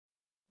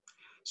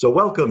So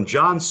welcome,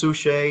 John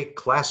Suchet,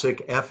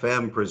 classic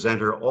FM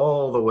presenter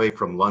all the way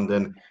from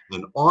London,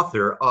 and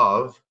author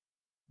of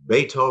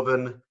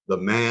Beethoven, the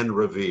Man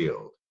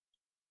Revealed.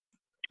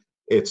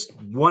 It's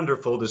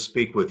wonderful to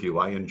speak with you.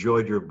 I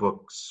enjoyed your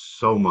book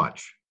so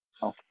much.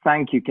 Oh,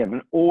 thank you,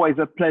 Kevin. Always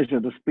a pleasure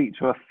to speak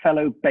to a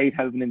fellow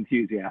Beethoven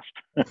enthusiast.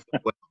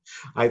 Well,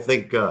 I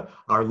think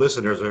our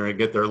listeners are going to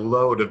get their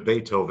load of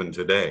Beethoven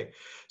today.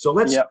 So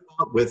let's start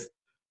out with,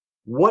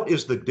 what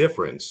is the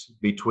difference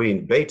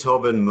between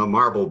Beethoven, the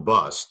marble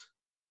bust,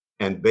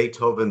 and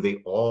Beethoven,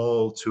 the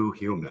all too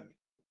human?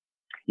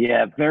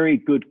 Yeah, very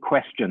good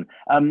question.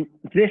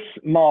 This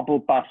marble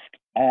bust,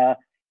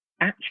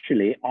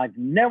 actually, I've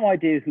no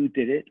idea who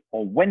did it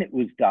or when it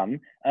was done.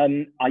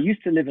 I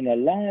used to live in a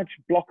large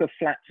block of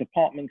flats,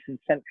 apartments in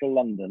central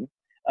London.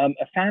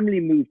 A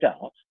family moved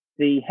out.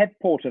 The head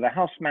porter, the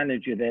house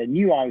manager there,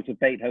 knew I was a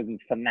Beethoven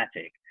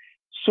fanatic,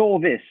 saw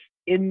this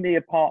in the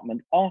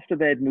apartment after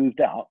they'd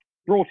moved out,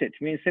 brought it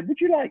to me and said, "Would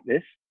you like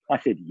this?" I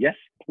said, "Yes,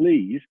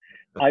 please."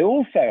 I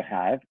also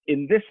have,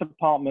 in this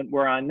apartment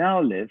where I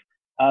now live,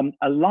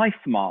 a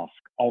life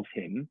mask of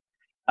him,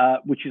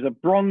 which is a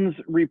bronze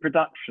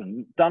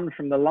reproduction done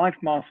from the life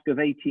mask of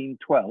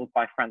 1812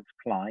 by Franz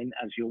Klein,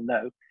 as you'll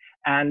know.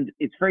 And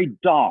it's very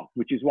dark,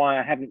 which is why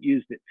I haven't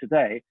used it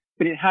today,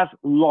 but it has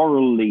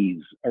laurel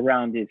leaves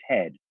around his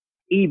head.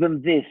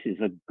 Even this is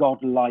a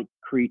godlike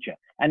creature.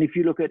 And if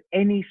you look at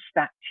any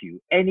statue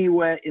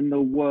anywhere in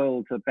the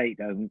world of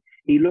Beethoven,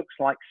 he looks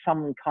like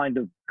some kind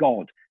of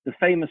god. The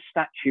famous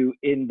statue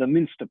in the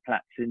Münsterplatz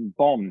in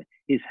Bonn,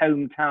 his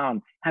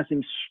hometown, has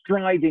him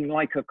striding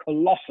like a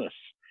colossus,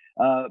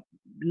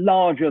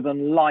 larger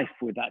than life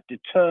with that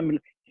determined.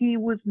 He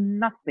was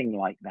nothing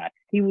like that.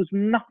 He was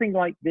nothing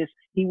like this.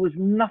 He was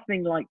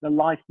nothing like the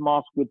life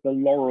mask with the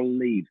laurel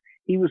leaves.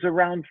 He was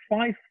around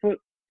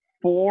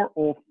 5'4"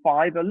 or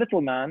 5", a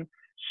little man,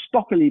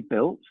 stockily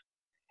built.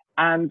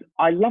 And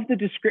I love the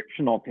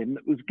description of him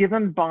that was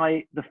given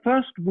by the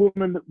first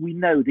woman that we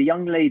know, the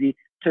young lady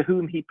to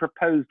whom he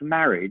proposed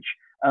marriage,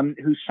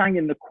 who sang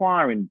in the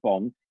choir in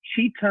Bonn.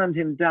 She turned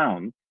him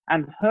down,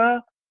 and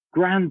her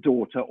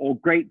granddaughter or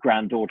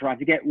great-granddaughter, I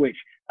forget which,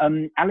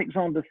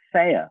 Alexander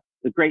Thayer,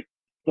 the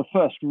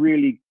first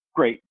really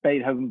great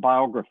Beethoven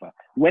biographer,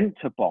 went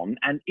to Bonn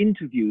and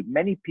interviewed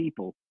many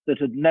people that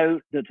had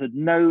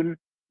known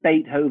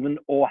Beethoven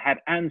or had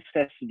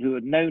ancestors who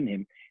had known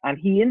him. And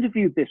he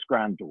interviewed this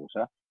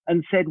granddaughter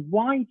and said,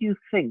 "Why do you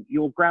think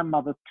your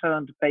grandmother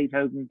turned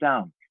Beethoven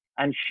down?"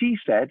 And she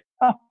said,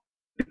 "Oh,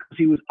 because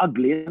he was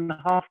ugly and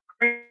half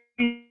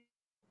crazy."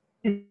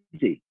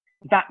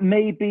 That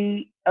may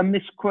be a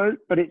misquote,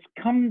 but it's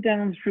come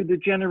down through the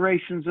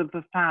generations of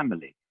the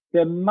family.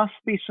 There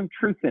must be some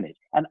truth in it.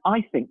 And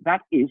I think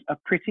that is a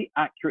pretty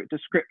accurate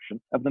description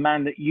of the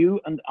man that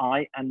you and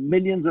I and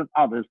millions of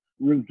others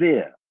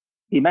revere.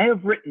 He may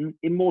have written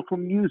immortal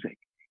music.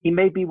 He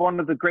may be one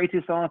of the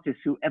greatest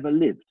artists who ever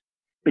lived,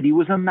 but he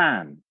was a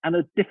man, and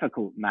a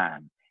difficult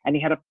man. And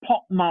he had a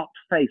pock-marked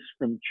face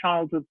from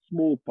childhood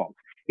smallpox.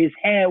 His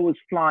hair was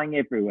flying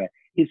everywhere.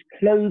 His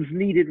clothes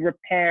needed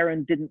repair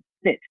and didn't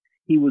fit.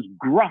 He was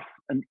gruff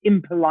and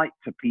impolite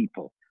to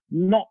people,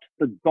 not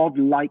the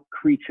godlike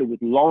creature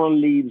with laurel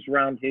leaves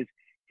round his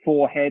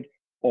forehead,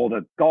 or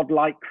the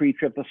godlike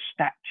creature of the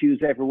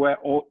statues everywhere,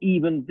 or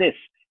even this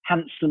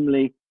handsome,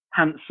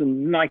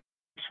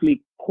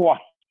 nicely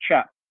coiffed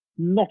chap.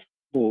 Not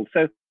at all.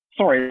 So,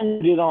 sorry,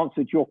 I did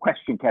answer your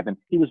question, Kevin.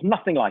 He was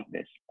nothing like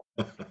this.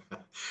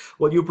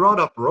 Well, you brought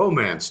up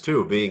romance,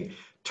 too, being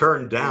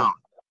turned down.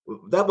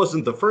 That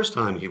wasn't the first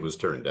time he was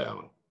turned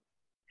down.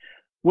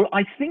 Well,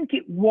 I think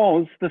it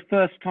was the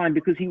first time,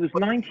 because he was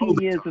 19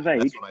 years of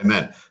age. That's what I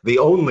meant. The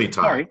only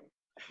time. Sorry.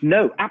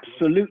 No,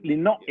 absolutely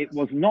not. It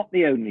was not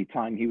the only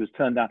time he was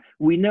turned down.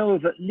 We know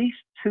of at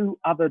least 2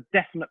 other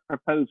definite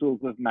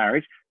proposals of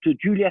marriage: to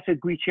Giulietta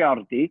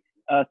Guicciardi,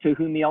 to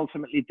whom he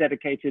ultimately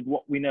dedicated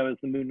what we know as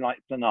the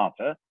Moonlight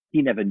Sonata.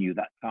 He never knew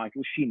that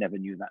title. She never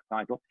knew that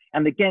title.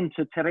 And again,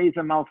 to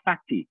Teresa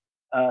Malfatti,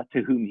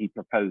 to whom he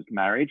proposed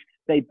marriage.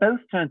 They both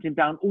turned him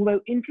down,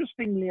 although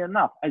interestingly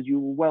enough, as you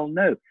will well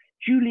know,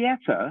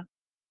 Giulietta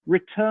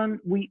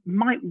we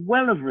might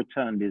well have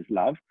returned his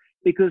love,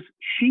 because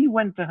she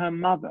went to her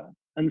mother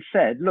and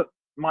said, "Look,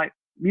 my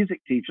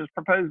music teacher's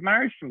proposed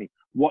marriage to me.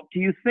 What do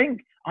you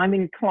think? I'm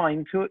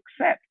inclined to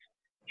accept."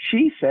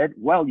 She said,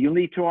 "Well, you'll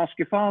need to ask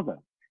your father."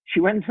 She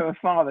went to her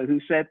father, who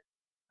said,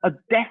 "A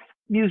deaf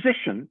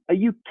musician? Are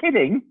you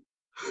kidding?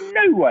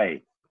 No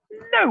way,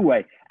 no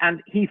way."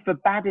 And he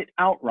forbade it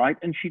outright,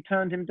 and she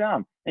turned him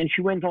down. And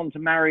she went on to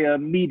marry a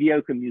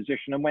mediocre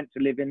musician and went to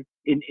live in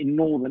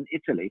northern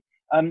Italy.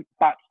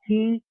 But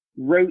he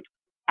wrote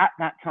at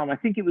that time, I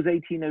think it was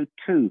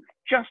 1802,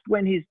 just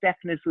when his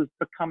deafness was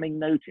becoming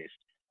noticed.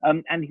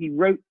 And he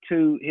wrote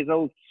to his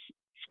old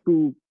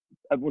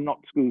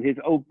his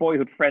old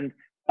boyhood friend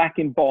back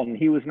in Bonn.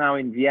 He was now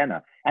in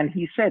Vienna. And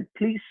he said,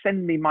 "Please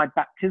send me my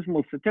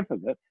baptismal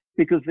certificate,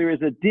 because there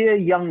is a dear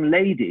young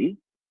lady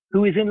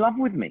who is in love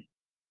with me."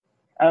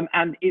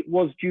 And it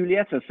was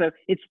Giulietta. So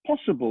it's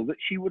possible that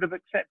she would have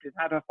accepted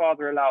had her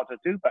father allowed her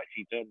to, but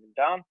she turned him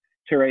down.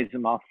 Teresa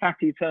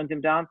Malfatti turned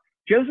him down.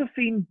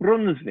 Josephine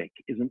Brunswick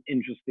is an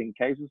interesting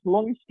case. It's a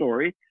long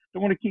story.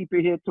 Don't want to keep you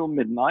here till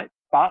midnight,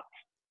 but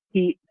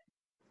he,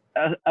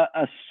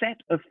 a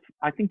set of,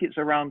 I think it's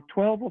around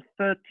 12 or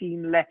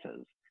 13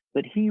 letters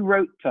that he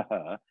wrote to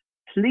her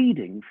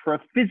pleading for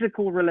a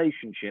physical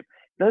relationship.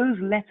 Those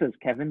letters,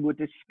 Kevin, were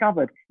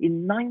discovered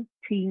in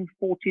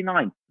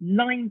 1949,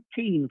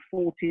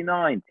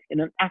 1949, in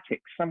an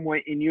attic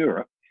somewhere in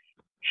Europe.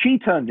 She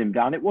turned him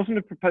down. It wasn't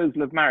a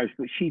proposal of marriage,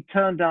 but she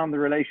turned down the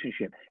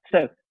relationship.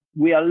 So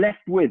we are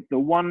left with the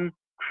one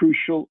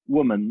crucial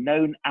woman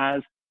known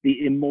as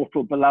the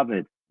immortal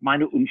beloved,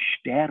 meine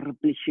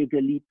unsterbliche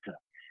Geliebte,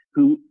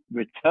 who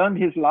returned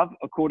his love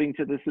according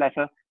to this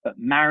letter, but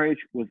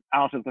marriage was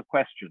out of the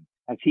question.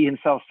 As he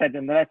himself said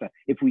in the letter,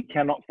 if we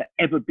cannot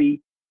forever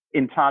be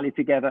entirely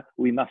together,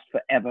 we must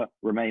forever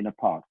remain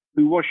apart.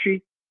 Who was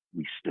she?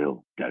 We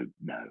still don't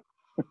know.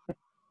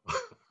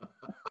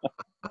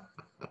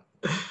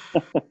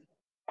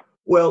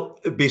 Well,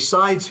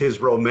 besides his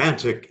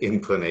romantic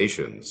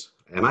inclinations,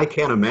 and I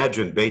can't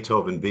imagine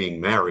Beethoven being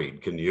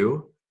married, can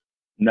you?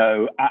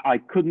 No, I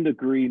couldn't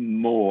agree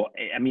more.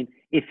 I mean,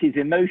 if his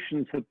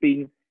emotions had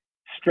been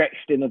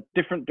stretched in a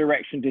different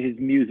direction to his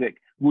music,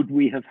 would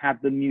we have had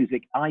the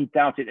music? I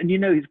doubt it. And you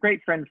know, his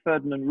great friend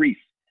Ferdinand Ries,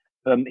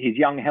 his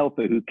young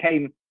helper, who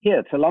came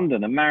here to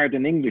London and married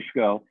an English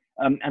girl,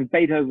 and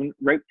Beethoven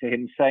wrote to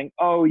him saying,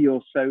 "Oh,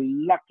 you're so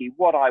lucky,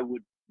 what I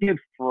would give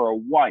for a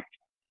wife."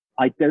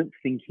 I don't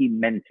think he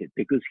meant it,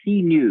 because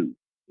he knew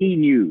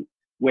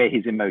where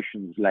his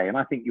emotions lay. And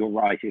I think you're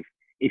right.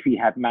 If he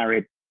had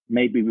married,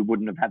 maybe we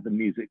wouldn't have had the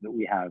music that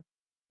we have.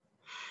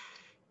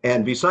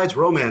 And besides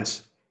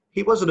romance,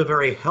 he wasn't a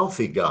very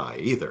healthy guy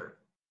either.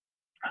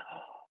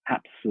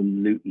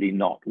 Absolutely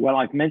not. Well,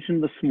 I've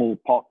mentioned the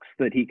smallpox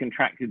that he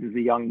contracted as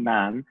a young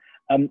man.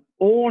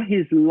 All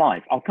his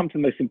life, I'll come to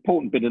the most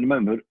important bit in a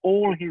moment, but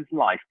all his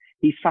life,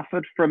 he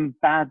suffered from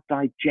bad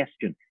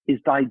digestion. His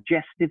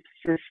digestive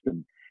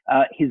system,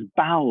 his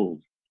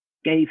bowels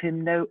gave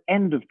him no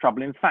end of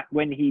trouble. In fact,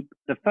 when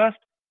the first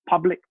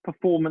public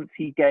performance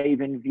he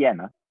gave in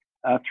Vienna,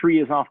 3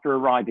 years after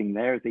arriving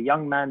there as a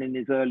young man in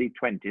his early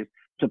 20s,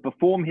 to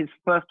perform his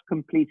first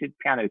completed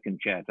piano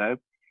concerto,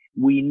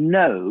 we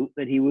know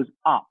that he was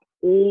up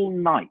all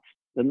night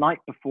the night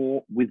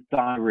before with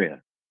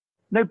diarrhea.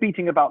 No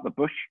beating about the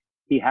bush.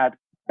 He had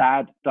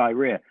bad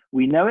diarrhea.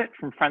 We know it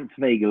from Franz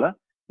Wegeler,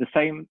 the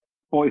same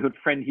boyhood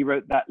friend he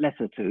wrote that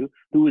letter to,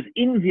 who was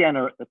in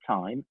Vienna at the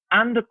time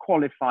and a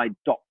qualified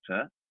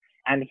doctor.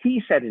 And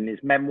he said in his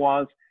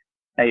memoirs,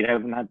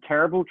 Beethoven had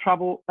terrible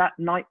trouble that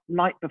night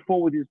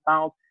before with his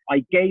bowels. I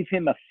gave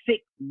him a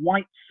thick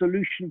white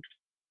solution,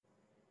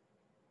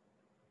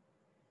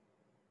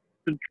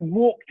 and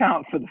walked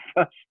out for the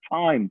first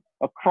time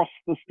across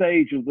the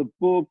stage of the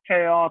Burg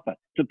Theater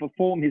to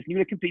perform his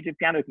newly completed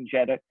piano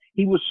concerto.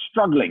 He was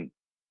struggling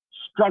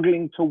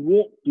to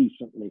walk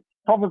decently,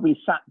 probably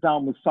sat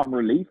down with some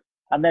relief,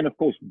 and then of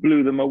course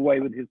blew them away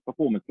with his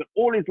performance. But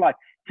all his life,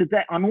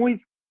 today, I'm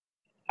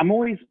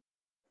always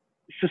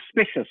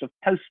suspicious of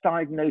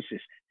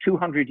post-diagnosis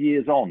 200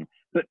 years on,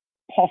 but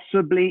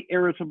possibly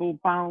irritable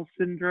bowel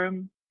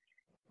syndrome,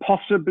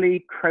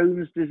 possibly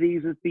Crohn's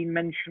disease has been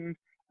mentioned.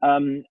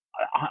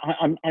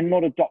 I'm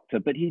not a doctor,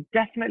 but he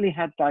definitely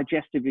had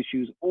digestive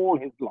issues all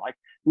his life,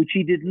 which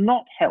he did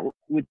not help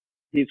with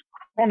his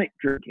chronic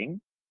drinking.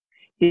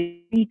 His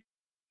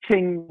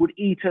eating would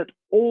eat at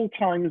all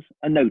times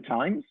and no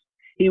times.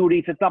 He would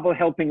eat a double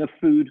helping of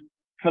food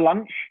for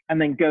lunch and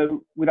then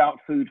go without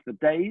food for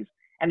days.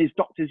 And his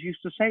doctors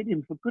used to say to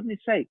him, for goodness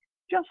sake,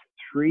 just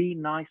 3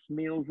 nice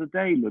meals a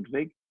day,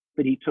 Ludwig.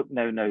 But he took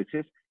no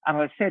notice. And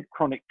I said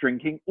chronic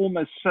drinking,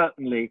 almost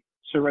certainly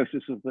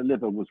cirrhosis of the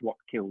liver was what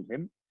killed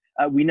him.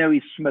 We know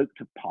he smoked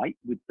a pipe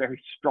with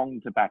very strong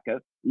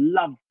tobacco,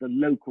 loved the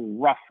local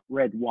rough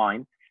red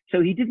wine.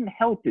 So he didn't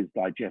help his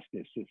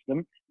digestive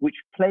system, which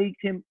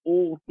plagued him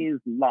all his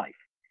life.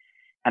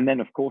 And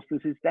then, of course,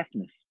 there's his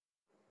deafness.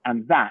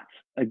 And that,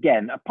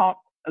 again, apart,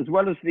 as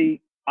well as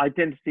the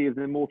identity of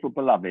the immortal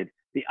beloved,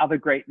 the other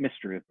great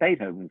mystery of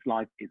Beethoven's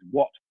life is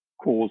what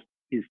caused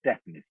his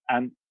deafness.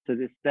 And to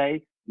this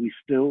day, we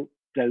still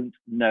don't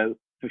know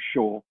for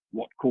sure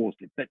what caused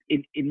it. But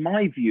in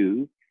my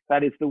view,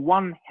 that is the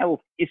one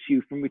health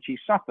issue from which he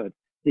suffered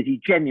that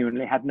he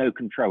genuinely had no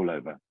control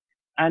over.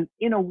 And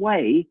in a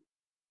way,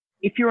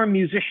 if you're a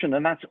musician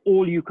and that's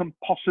all you can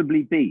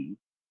possibly be,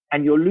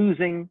 and you're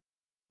losing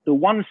the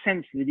one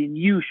sense that in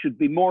you should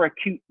be more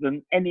acute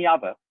than any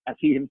other, as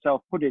he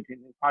himself put it in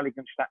his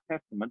Heiligenstadt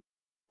Testament,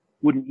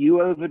 wouldn't you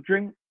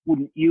overdrink?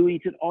 Wouldn't you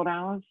eat at odd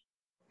hours?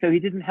 So he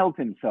didn't help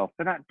himself.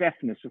 But that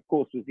deafness, of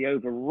course, was the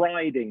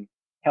overriding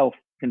health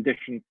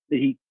condition that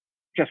he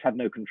just had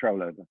no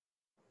control over.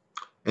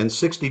 And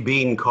 60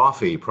 bean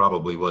coffee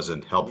probably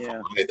wasn't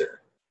helpful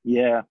either.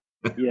 Yeah.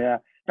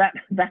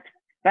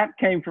 That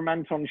came from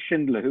Anton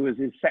Schindler, who was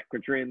his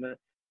secretary in the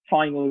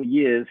final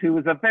years, who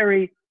was a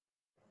very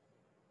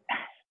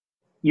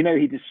You know,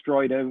 he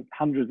destroyed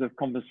hundreds of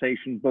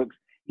conversation books.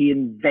 He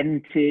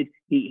invented,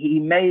 he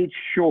made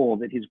sure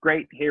that his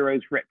great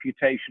hero's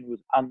reputation was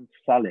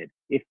unsullied.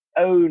 If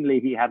only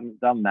he hadn't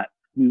done that,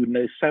 we would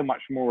know so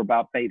much more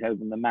about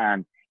Beethoven the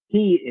man.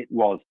 He it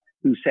was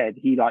who said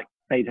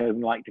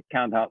Beethoven liked to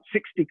count out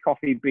 60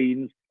 coffee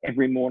beans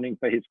every morning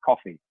for his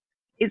coffee.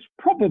 It's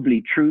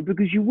probably true,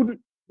 because you wouldn't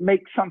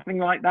make something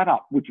like that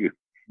up, would you?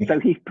 So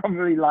he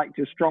probably liked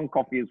his strong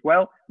coffee as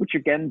well, which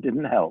again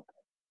didn't help.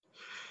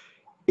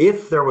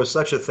 If there was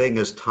such a thing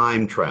as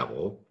time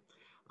travel,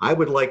 I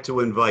would like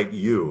to invite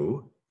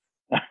you,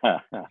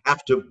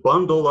 have to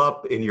bundle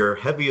up in your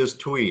heaviest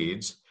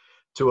tweeds,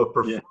 to a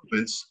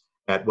performance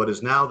at what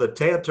is now the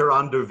Theater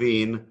an der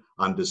Wien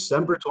on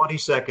December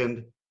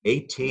 22nd,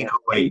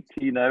 1808.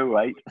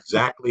 1808.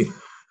 Exactly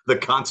the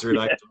concert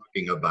I'm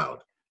talking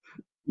about.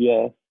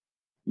 Yes,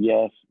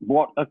 yes.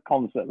 What a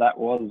concert that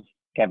was,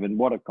 Kevin.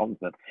 What a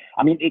concert.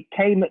 I mean, it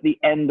came at the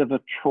end of a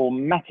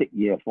traumatic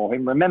year for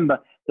him. Remember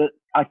that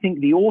I think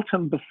the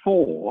autumn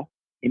before,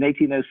 in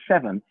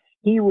 1807,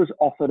 he was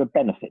offered a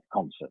benefit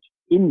concert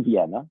in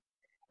Vienna.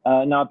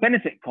 Now, a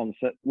benefit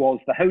concert was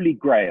the holy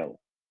grail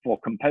for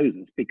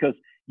composers, because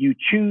you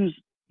choose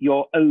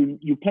your own,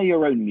 you play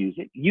your own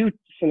music, you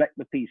select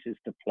the pieces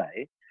to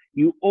play.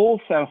 You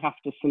also have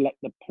to select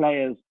the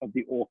players of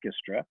the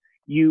orchestra.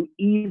 You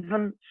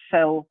even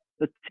sell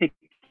the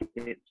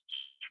tickets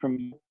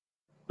from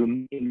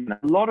a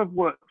lot of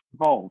work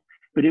involved,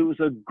 but it was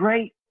a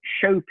great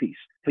showpiece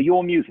for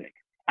your music.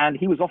 And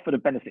he was offered a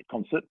benefit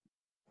concert,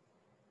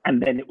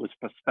 and then it was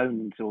postponed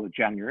until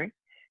January.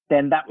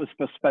 Then that was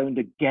postponed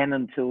again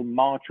until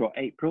March or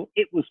April.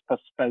 It was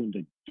postponed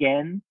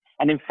again.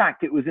 And in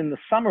fact, it was in the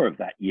summer of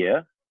that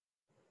year,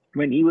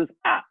 when he was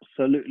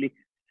absolutely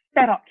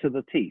fed up to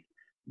the teeth,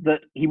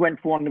 that he went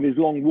for one of his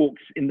long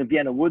walks in the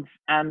Vienna woods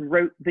and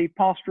wrote the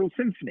Pastoral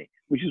Symphony,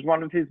 which is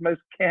one of his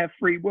most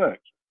carefree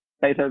works.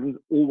 Beethoven's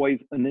always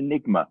an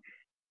enigma.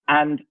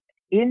 And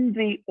in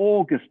the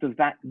August of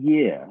that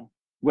year,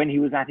 when he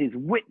was at his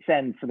wit's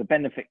end for the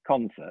benefit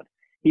concert,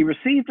 he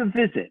received a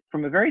visit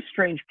from a very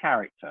strange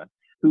character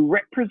who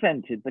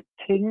represented the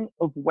King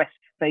of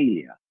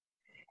Westphalia.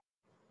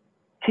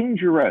 King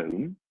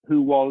Jerome,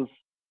 who was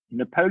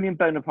Napoleon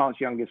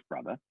Bonaparte's youngest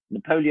brother.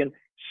 Napoleon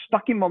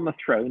stuck him on the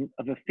throne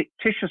of a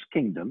fictitious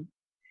kingdom.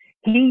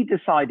 He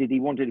decided he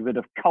wanted a bit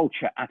of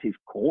culture at his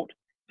court,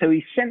 so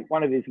he sent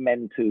one of his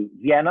men to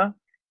Vienna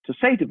to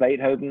say to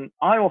Beethoven,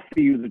 I offer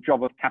you the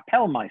job of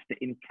Kapellmeister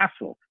in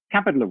Kassel,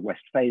 capital of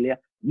Westphalia.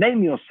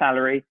 Name your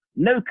salary,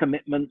 no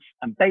commitments.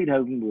 And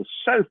Beethoven was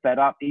so fed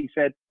up, he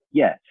said,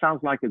 yeah,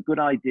 sounds like a good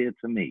idea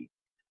to me.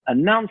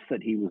 Announced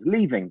that he was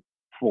leaving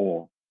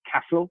for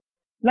Kassel.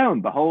 Lo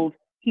and behold,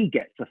 he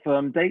gets a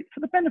firm date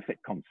for the benefit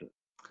concert.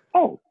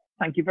 Oh,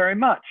 thank you very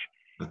much.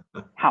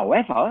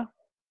 However,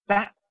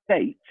 that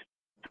date,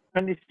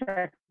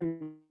 22nd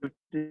of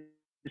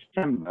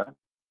December,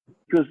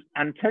 because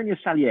Antonio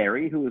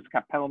Salieri, who was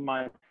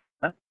Kapellmeister,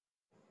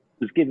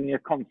 was giving a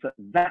concert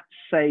that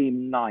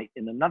same night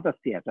in another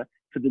theatre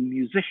for the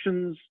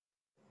Musicians,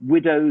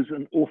 Widows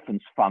and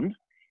Orphans Fund.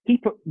 He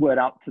put word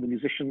out to the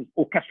musicians,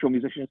 orchestral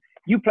musicians,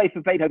 you play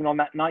for Beethoven on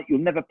that night, you'll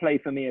never play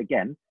for me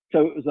again.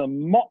 So it was a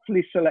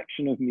motley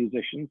selection of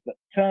musicians that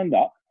turned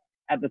up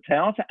at the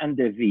Theater an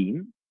der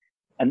Wien,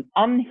 an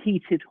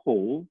unheated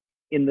hall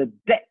in the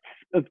depths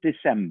of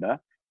December.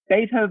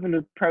 Beethoven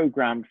had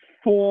programmed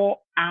 4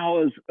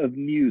 hours of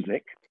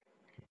music.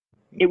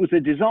 It was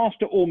a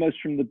disaster almost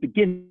from the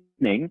beginning.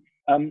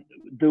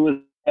 There was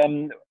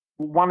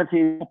one of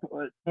his,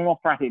 not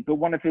operatic, but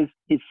one of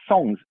his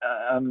songs,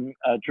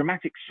 a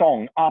dramatic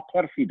song, A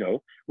Perfido,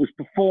 was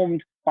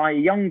performed by a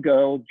young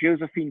girl,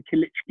 Josephine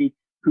Kilichki,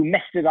 who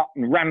messed it up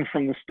and ran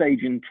from the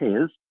stage in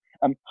tears.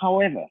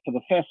 However, for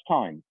the first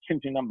time,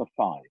 Symphony No.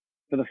 5,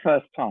 for the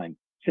first time,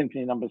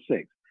 Symphony No.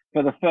 6,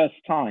 for the first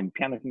time,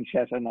 Piano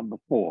Concerto No.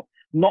 4,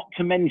 not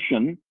to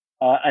mention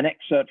an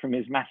excerpt from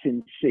his Mass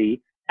in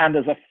C, and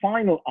as a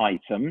final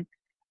item,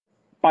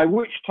 by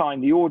which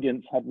time the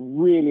audience had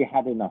really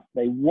had enough.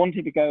 They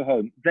wanted to go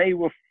home. They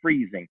were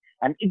freezing.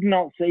 And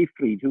Ignaz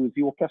Seyfried, who was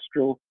the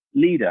orchestral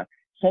leader,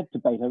 said to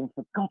Beethoven,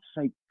 for God's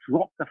sake,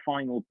 drop the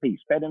final piece.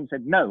 Beethoven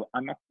said, no,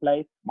 I must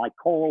play my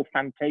choral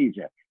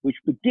fantasia, which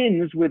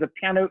begins with a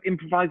piano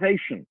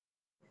improvisation.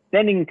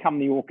 Then in come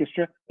the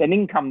orchestra, then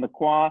in come the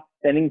choir,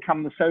 then in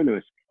come the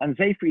soloist. And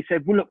Seyfried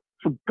said, well, look,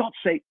 for God's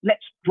sake,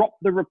 let's drop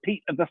the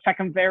repeat of the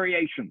second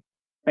variation.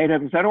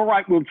 Beethoven said, all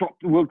right, we'll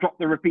drop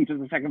the repeat of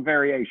the second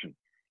variation.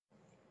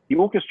 The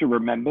orchestra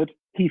remembered,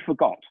 he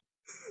forgot.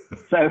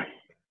 So,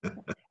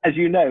 as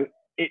you know,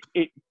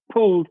 it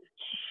pulled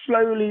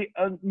slowly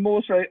and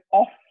more so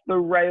off the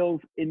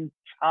rails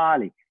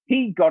entirely.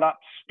 He got up,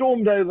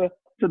 stormed over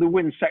to the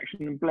wind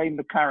section and blamed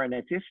the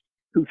clarinetist,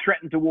 who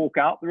threatened to walk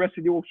out. The rest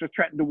of the orchestra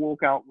threatened to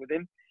walk out with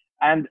him.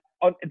 And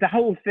the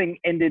whole thing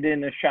ended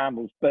in a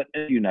shambles. But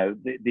as you know,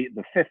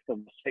 the fifth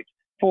and the sixth,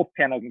 fourth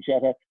piano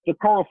concerto, the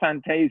choral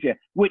fantasia,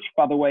 which,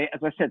 by the way,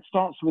 as I said,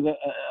 starts with a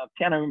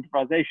piano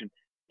improvisation.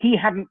 He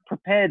hadn't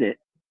prepared it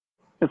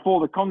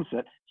before the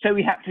concert, so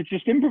we had to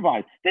just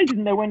improvise. They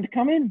didn't know when to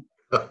come in,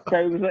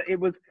 so it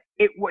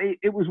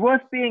was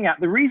worth being at.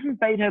 The reason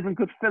Beethoven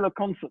could fill a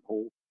concert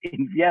hall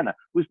in Vienna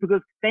was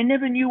because they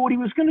never knew what he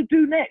was going to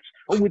do next.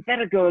 Oh, we'd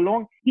better go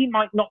along. He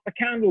might knock the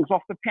candles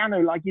off the piano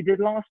like he did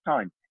last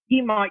time.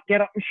 He might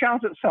get up and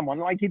shout at someone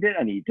like he did,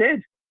 and he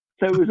did.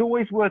 So it was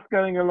always worth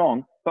going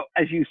along. But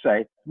as you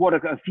say,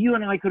 if you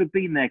and I could have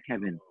been there,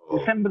 Kevin,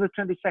 December the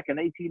 22nd,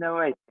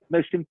 1808,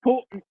 most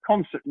important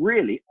concert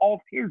really of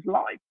his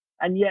life.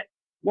 And yet,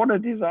 what a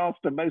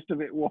disaster most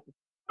of it was.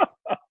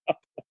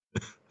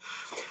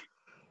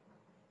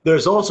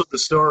 There's also the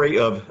story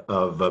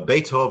of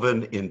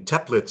Beethoven in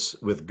Teplitz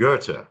with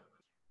Goethe.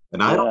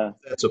 And I don't know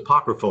if that's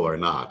apocryphal or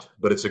not,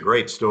 but it's a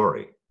great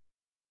story.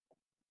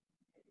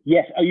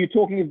 Yes. Are you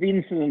talking of the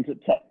incident at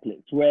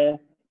Teplitz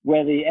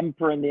where the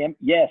emperor and the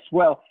yes?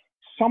 Well,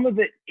 some of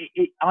it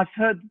I've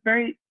heard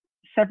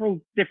several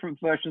different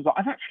versions.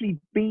 I've actually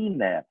been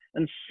there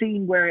and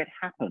seen where it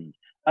happened.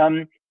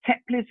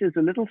 Teplitz is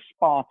a little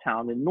spa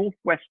town in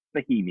northwest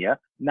Bohemia,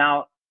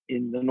 now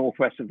in the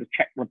northwest of the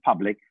Czech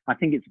Republic. I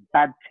think it's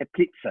Bad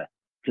Teplice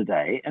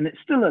today, and it's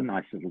still a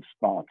nice little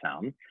spa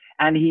town.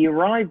 And he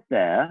arrived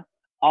there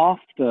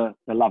after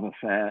the love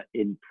affair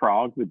in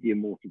Prague with the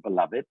immortal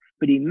beloved,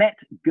 but he met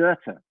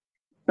Goethe.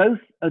 Both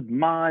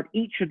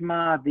each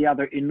admired the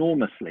other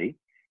enormously,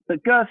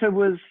 but Goethe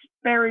was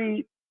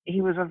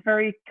a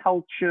very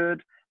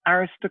cultured,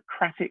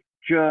 aristocratic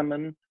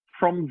German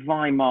from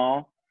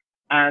Weimar,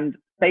 and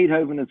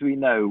Beethoven, as we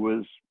know,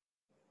 was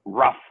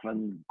rough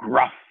and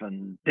gruff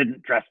and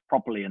didn't dress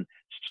properly and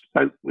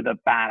spoke with a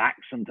bad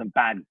accent and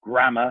bad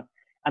grammar.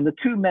 And the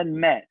two men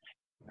met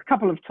a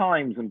couple of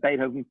times, and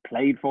Beethoven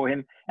played for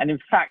him. And in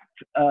fact,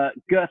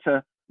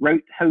 Goethe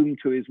wrote home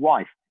to his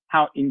wife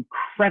how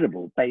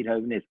incredible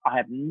Beethoven is. I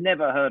have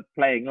never heard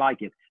playing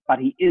like it, but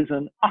he is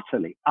an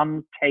utterly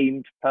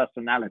untamed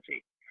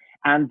personality.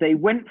 And they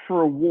went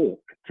for a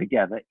walk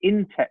together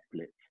in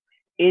Teplitz,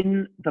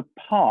 in the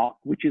park,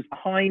 which is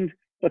behind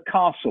the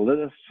castle.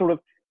 There's a sort of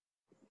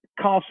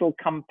castle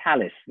cum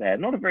palace there,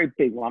 not a very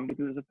big one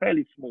because it's a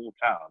fairly small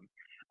town.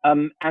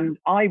 And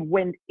I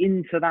went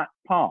into that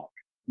park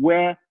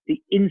where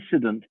the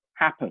incident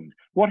happened.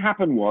 What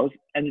happened was,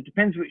 and it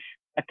depends which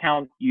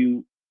account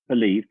you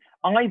believe,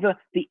 either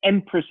the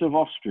Empress of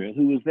Austria,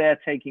 who was there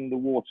taking the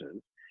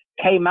waters,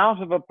 came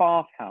out of a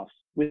bathhouse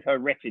with her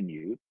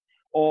retinue,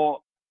 or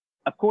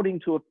according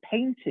to a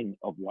painting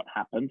of what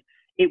happened,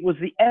 it was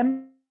the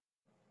Empress,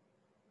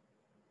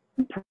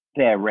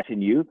 their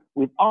retinue,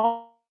 with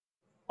arch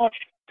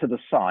to the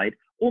side.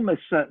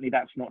 Almost certainly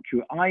that's not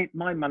true.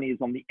 My money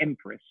is on the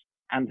Empress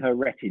and her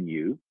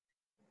retinue.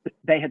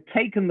 They had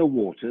taken the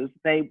waters.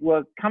 They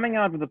were coming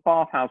out of the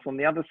bathhouse on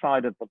the other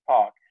side of the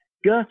park.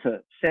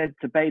 Goethe said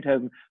to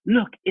Beethoven,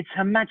 "Look, it's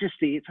Her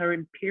Majesty, it's Her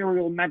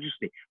Imperial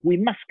Majesty. We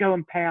must go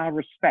and pay our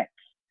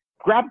respects."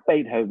 Grabbed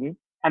Beethoven,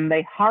 and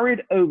they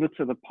hurried over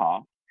to the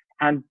park.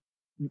 And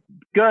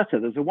Goethe,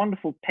 there's a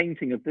wonderful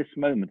painting of this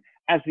moment.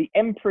 As the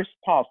Empress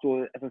passed,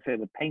 or as I say,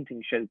 the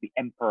painting shows the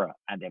Emperor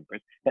and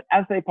Empress, but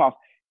as they passed,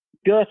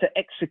 Goethe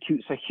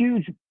executes a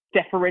huge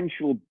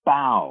deferential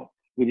bow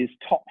with his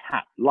top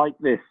hat like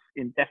this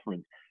in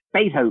deference.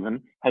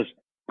 Beethoven has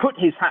put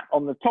his hat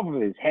on the top of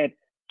his head,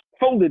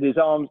 folded his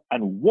arms,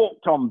 and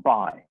walked on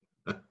by.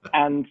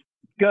 And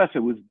Goethe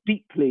was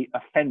deeply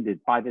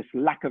offended by this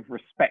lack of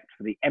respect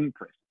for the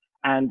Empress.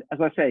 And as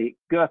I say,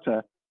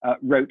 Goethe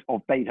wrote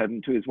of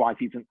Beethoven to his wife,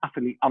 he's an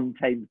utterly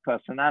untamed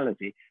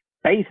personality.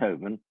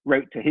 Beethoven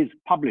wrote to his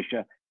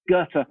publisher,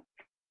 Goethe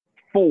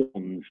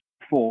fawns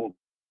for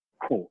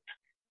court,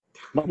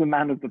 not a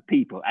man of the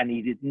people, and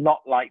he did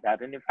not like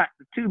that. And in fact,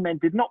 the two men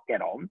did not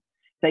get on.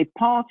 They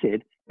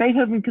parted.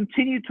 Beethoven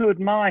continued to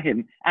admire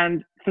him,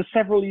 and for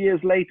several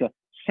years later,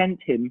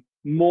 sent him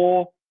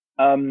more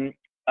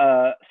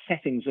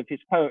settings of his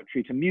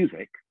poetry to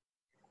music,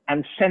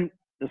 and sent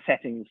the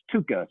settings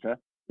to Goethe,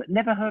 but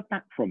never heard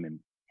back from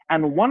him.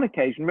 And on one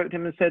occasion wrote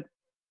him and said,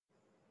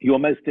 "Your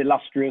most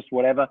illustrious,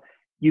 whatever,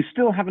 you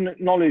still haven't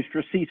acknowledged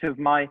receipt of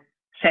my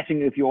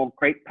setting of your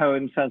great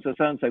poem, so-and-so,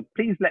 so-and-so.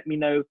 Please let me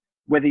know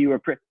whether you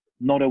are..."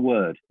 Not a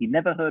word. He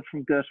never heard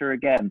from Goethe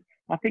again.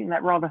 I think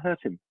that rather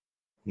hurt him.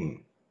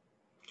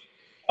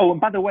 Oh,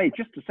 and by the way,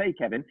 just to say,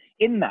 Kevin,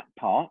 in that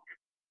park,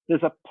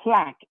 there's a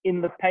plaque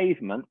in the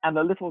pavement and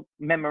a little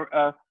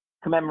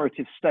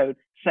commemorative stone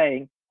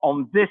saying,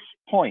 "On this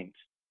point,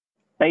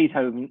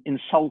 Beethoven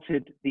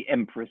insulted the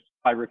Empress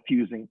by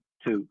refusing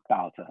to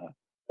bow to her."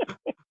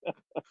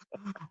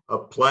 A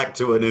plaque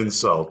to an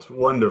insult.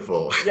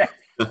 Wonderful. Yes,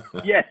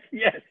 yes,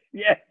 yes,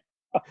 yes.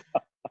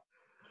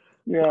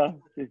 Yeah,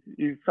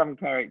 he's some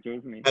character,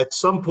 isn't he? At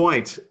some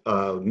point,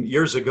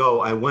 years ago,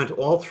 I went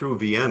all through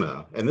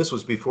Vienna, and this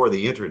was before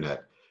the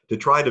internet, to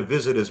try to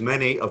visit as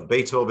many of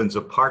Beethoven's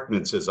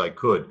apartments as I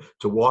could,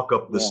 to walk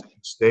up the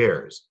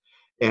stairs.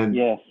 And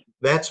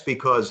that's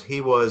because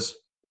he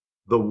was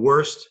the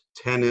worst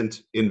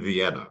tenant in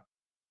Vienna.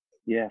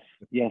 Yes,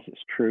 yes,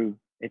 it's true.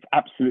 It's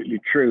absolutely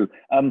true.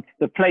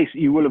 The place,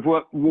 you will have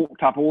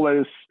walked up all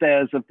those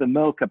stairs of the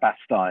Milka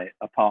Bastei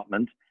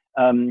apartment.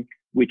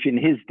 which in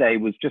his day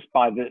was just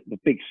by the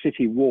big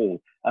city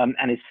wall.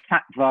 And his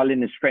fat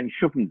violinist friend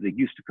Schuppenzig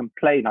used to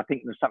complain, I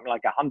think there's something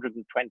like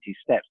 120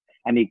 steps,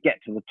 and he'd get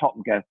to the top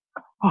and go,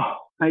 oh,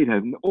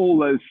 Beethoven, all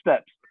those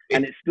steps.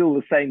 And it's still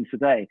the same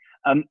today.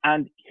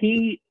 And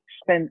he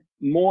spent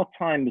more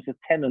time as a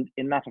tenant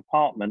in that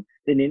apartment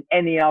than in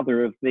any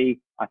other of the,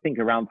 I think,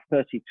 around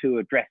 32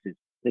 addresses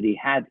that he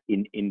had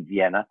in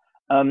Vienna.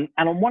 And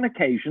on one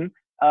occasion,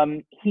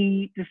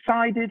 he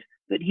decided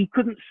that he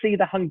couldn't see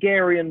the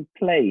Hungarian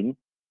plane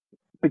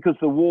because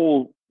the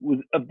wall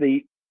of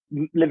the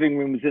living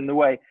room was in the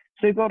way.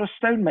 So he got a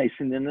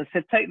stonemason in and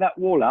said, take that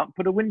wall out and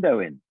put a window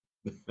in.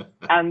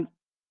 And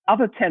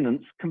other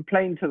tenants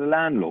complained to the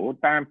landlord,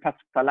 Baron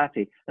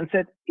Pasqualati, and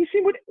said, you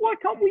see, why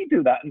can't we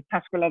do that? And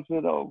Pasqualati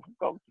said, oh, for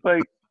God's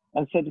sake,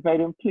 and said to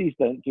Beethoven, please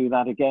don't do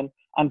that again.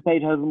 And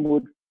Beethoven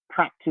would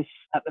practice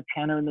at the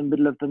piano in the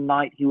middle of the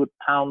night. He would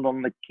pound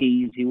on the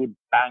keys. He would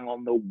bang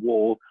on the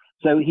wall.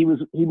 So he was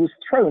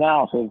thrown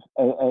out of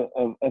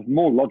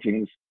more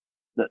lodgings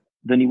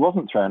than he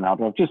wasn't thrown out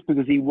of, just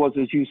because he was,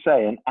 as you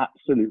say, an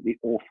absolutely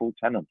awful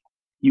tenant.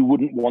 You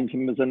wouldn't want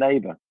him as a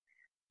neighbor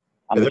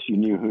unless you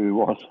knew who he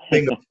was.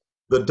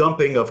 The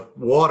dumping of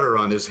water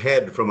on his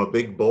head from a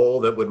big bowl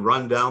that would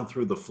run down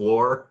through the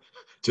floor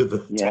to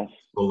the yes.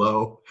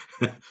 below.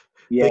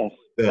 Yes.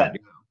 Yes.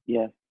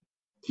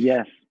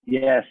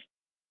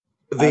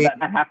 That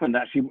happened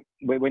actually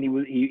when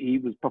he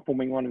was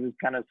performing one of his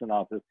piano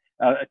sonatas.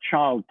 A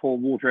child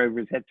poured water over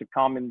his head to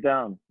calm him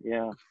down.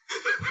 Yeah.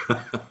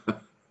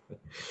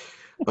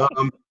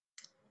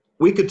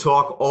 We could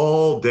talk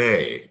all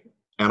day,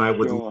 and I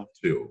would love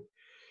to.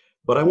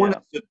 But I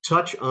wanted to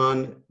touch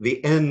on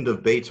the end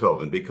of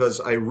Beethoven,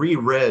 because I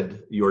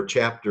reread your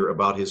chapter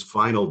about his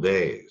final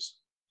days.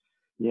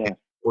 Yeah.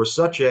 For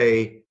such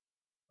a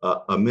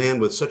man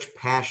with such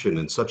passion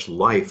and such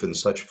life and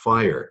such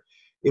fire,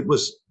 it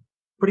was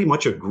pretty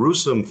much a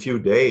gruesome few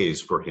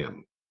days for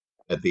him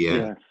at the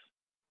end.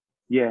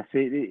 Yes,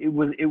 it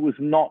was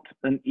not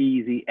an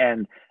easy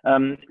end.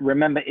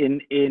 Remember,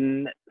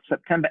 in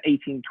September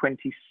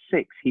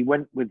 1826, he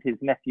went with his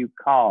nephew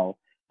Karl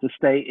to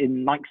stay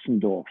in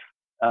Nixendorf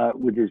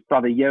with his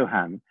brother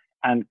Johann.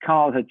 And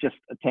Karl had just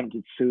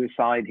attempted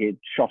suicide. He had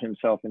shot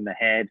himself in the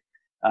head.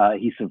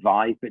 He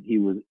survived, but he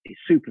was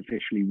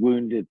superficially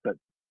wounded. But,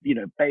 you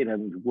know,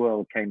 Beethoven's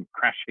world came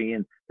crashing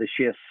in, the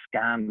sheer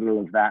scandal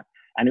of that.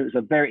 And it was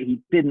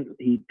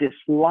he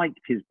disliked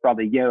his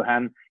brother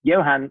Johann.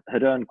 Johann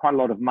had earned quite a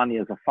lot of money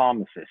as a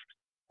pharmacist,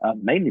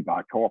 mainly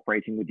by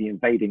cooperating with the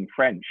invading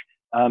French.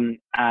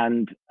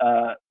 And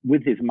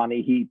with his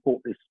money, he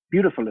bought this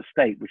beautiful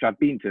estate, which I've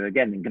been to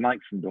again in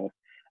Gneixendorf.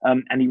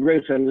 And he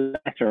wrote a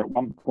letter at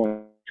one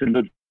point to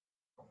Ludwig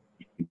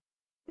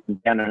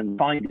and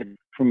signed it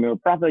from your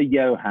brother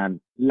Johann,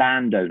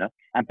 landowner.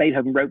 And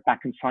Beethoven wrote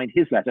back and signed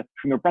his letter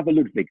from your brother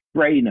Ludwig,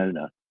 brain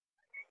owner.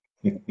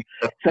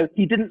 So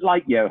he didn't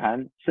like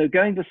Johann. So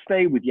going to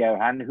stay with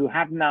Johann, who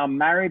had now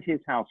married his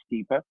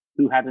housekeeper,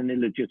 who had an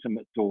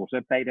illegitimate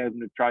daughter.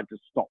 Beethoven had tried to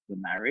stop the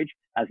marriage,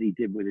 as he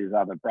did with his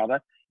other brother.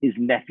 His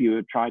nephew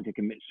had tried to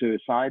commit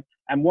suicide.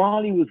 And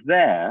while he was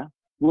there,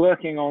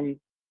 working on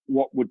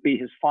what would be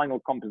his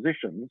final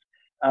compositions,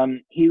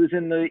 he was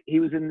in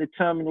the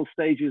terminal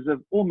stages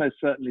of almost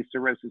certainly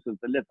cirrhosis of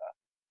the liver.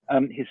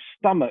 His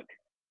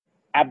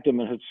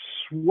abdomen had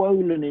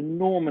swollen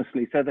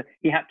enormously, so that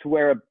he had to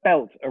wear a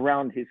belt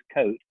around his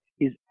coat.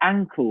 His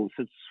ankles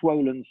had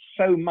swollen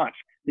so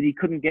much that he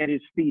couldn't get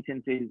his feet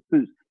into his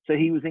boots. So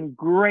he was in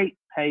great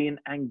pain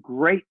and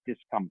great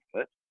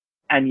discomfort.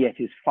 And yet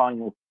his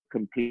final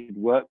completed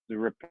work,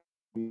 the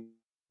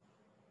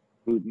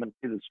movement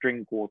to the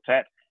string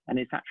quartet, and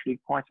it's actually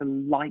quite a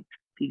light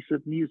piece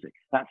of music.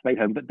 That's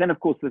Beethoven. But then, of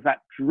course, there's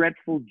that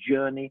dreadful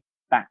journey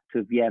back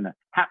to Vienna.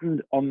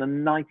 Happened on the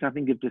night, I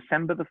think, of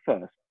December the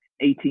 1st,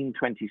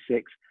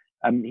 1826.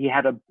 He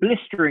had a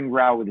blistering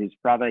row with his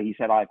brother. He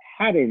said, I've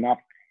had enough.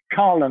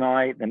 Karl and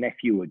I, the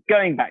nephew, were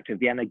going back to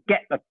Vienna.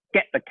 Get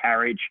the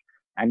carriage.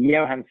 And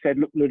Johann said,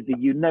 look, Ludwig,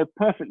 you know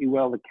perfectly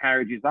well the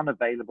carriage is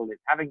unavailable.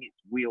 It's having its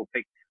wheel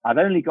fixed. I've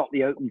only got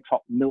the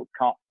open-top milk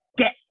cart.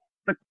 Get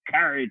the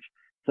carriage.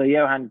 So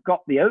Johann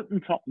got the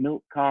open-top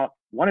milk cart,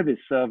 one of his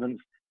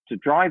servants, to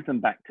drive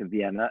them back to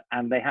Vienna.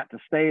 And they had to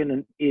stay in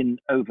an inn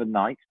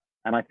overnight.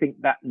 And I think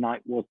that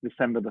night was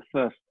December the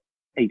 1st,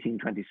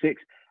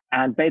 1826.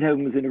 And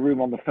Beethoven was in a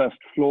room on the first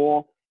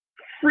floor.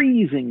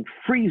 Freezing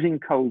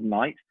cold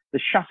night.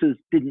 The shutters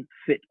didn't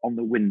fit on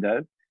the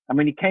window. And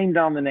when he came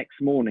down the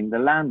next morning, the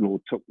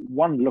landlord took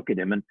one look at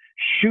him and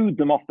shooed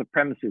them off the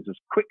premises as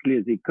quickly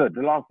as he could.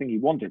 The last thing he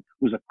wanted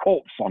was a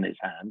corpse on his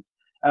hands.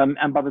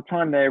 And by the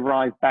time they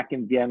arrived back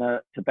in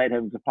Vienna to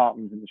Beethoven's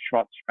apartment in the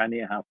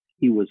Schwarzspannier house,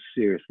 he was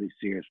seriously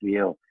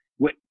ill.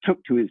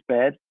 Took to his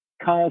bed.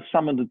 Karl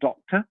summoned a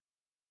doctor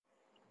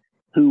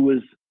who was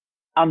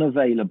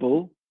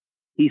unavailable.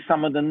 He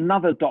summoned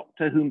another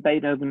doctor whom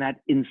Beethoven had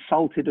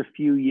insulted a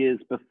few years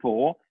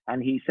before,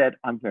 and he said,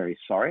 I'm very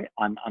sorry,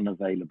 I'm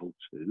unavailable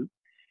too.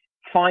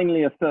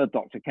 Finally, a third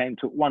doctor came,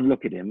 took one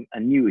look at him,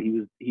 and knew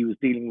he was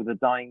dealing with a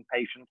dying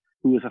patient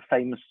who was a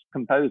famous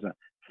composer.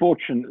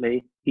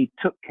 Fortunately, he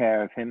took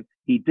care of him.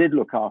 He did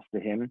look after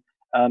him.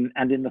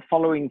 And in the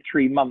following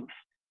 3 months,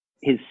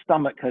 his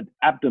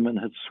abdomen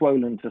had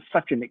swollen to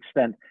such an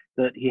extent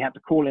that he had to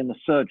call in a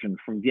surgeon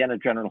from Vienna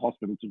General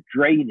Hospital to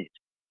drain it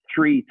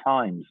 3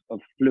 times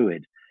of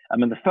fluid.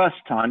 And the first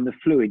time, the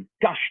fluid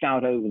gushed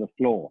out over the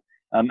floor.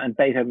 And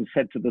Beethoven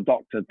said to the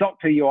doctor,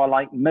 "Doctor, you are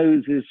like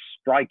Moses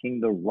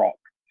striking the rock."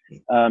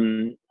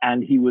 And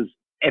it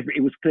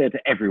was clear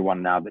to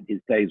everyone now that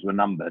his days were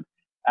numbered.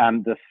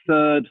 And the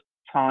third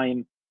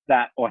time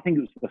or I think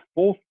it was the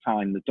 4th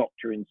time the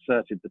doctor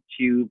inserted the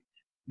tube,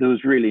 there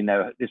was really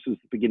this was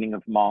the beginning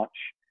of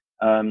March,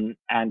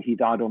 and he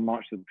died on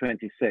March the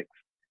 26th.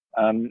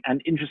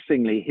 And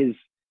interestingly,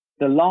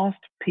 the last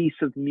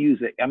piece of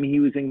music, I mean, he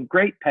was in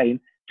great pain.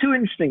 2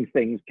 interesting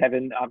things,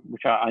 Kevin,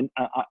 which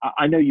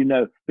I know you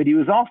know, but he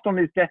was asked on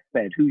his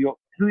deathbed, who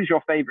is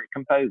your favorite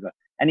composer?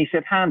 And he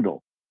said,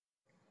 Handel.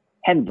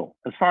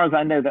 As far as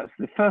I know, that's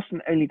the first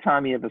and only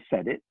time he ever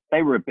said it.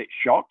 They were a bit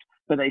shocked,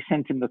 but they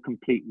sent him the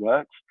complete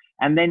works.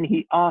 And then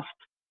he asked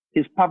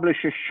his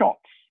publisher, Schotz,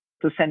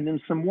 to send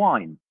him some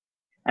wine.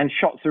 And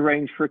Schotz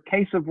arranged for a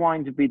case of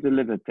wine to be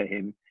delivered to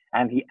him.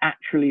 And he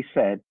actually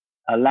said,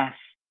 "Alas,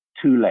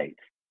 too late.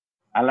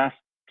 Alas,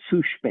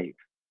 zu spät."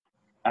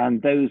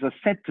 And those are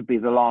said to be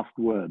the last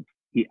words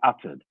he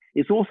uttered.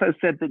 It's also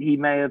said that he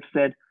may have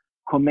said,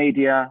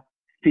 "Commedia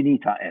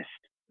finita est."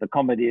 The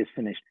comedy is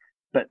finished.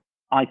 But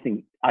I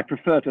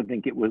prefer to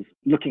think it was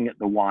looking at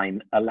the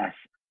wine, alas,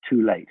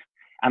 too late.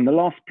 And the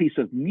last piece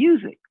of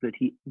music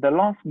the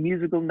last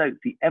musical notes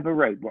he ever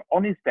wrote were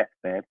on his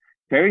deathbed,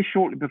 very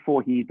shortly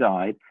before he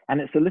died. And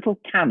it's a little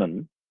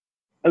canon,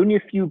 only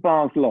a few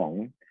bars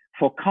long,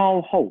 for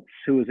Karl Holz,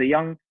 who was a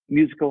young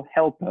musical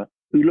helper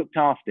who looked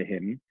after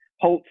him.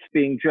 Holz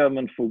being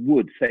German for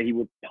wood, so he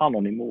would pun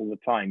on him all the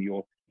time.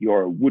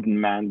 You're a wooden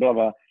man, blah,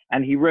 blah.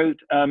 And he wrote,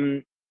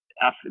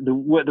 the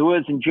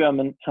words in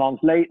German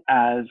translate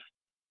as,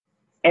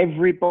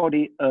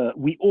 "Everybody,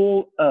 we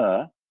all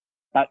err,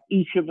 but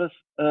each of us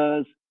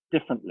errs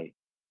differently."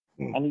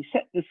 And he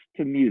set this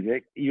to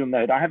music. You'll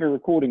note, I have a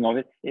recording of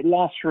it. It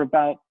lasts for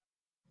about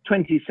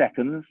 20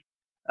 seconds.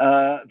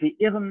 Wir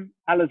irren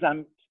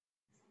allesamt,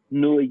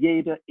 nur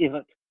jeder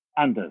irrt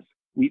anders.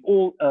 We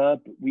all err,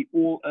 but we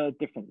all err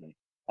differently.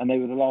 And they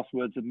were the last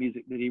words of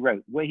music that he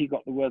wrote. Where he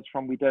got the words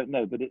from, we don't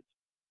know, but it's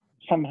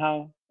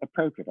somehow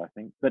appropriate, I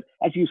think. But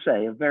as you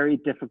say, a very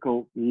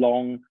difficult,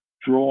 long,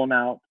 drawn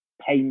out,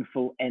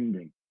 painful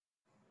ending.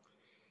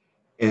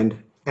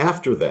 And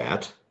after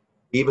that,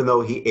 even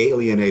though he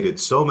alienated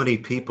so many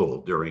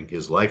people during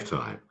his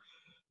lifetime,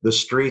 the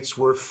streets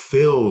were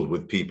filled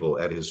with people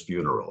at his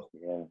funeral.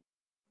 Yeah.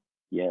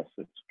 Yes,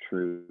 it's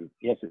true.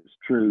 Yes, it's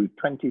true.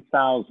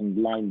 20,000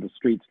 lined the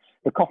streets.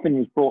 The coffin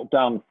was brought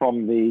down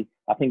from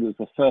I think it was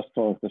the first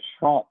floor of the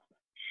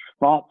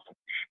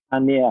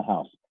Schwarzspanier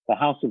house, the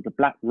house of the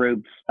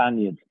black-robed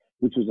Spaniards,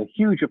 which was a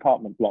huge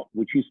apartment block,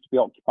 which used to be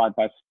occupied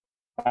by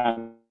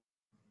Spaniards.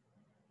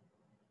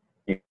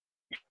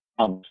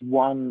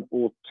 1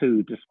 or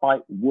 2,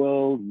 despite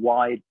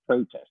worldwide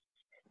protests,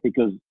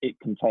 because it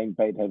contained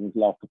Beethoven's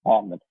last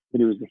apartment.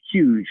 But it was a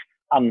huge,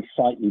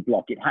 unsightly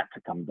block. It had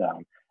to come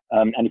down.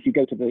 And if you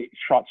go to the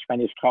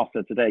Schwarzspanier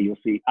Straße today, you'll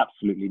see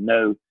absolutely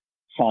no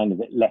sign of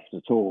it left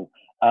at all.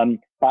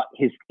 But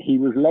he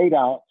was laid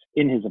out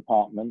in his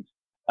apartment.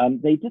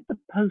 They did the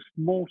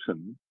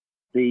post-mortem,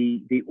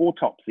 the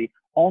autopsy,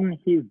 on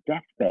his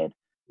deathbed,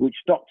 which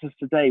doctors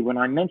today, when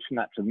I mention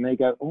that to them, they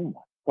go, "Oh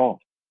my God,"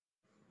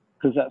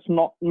 because that's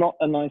not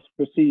a nice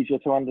procedure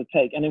to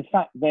undertake. And in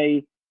fact,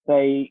 they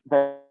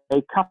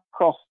cut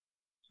across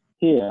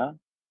here,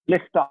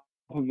 lift up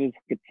of his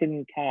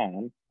tin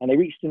can, and they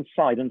reached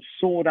inside and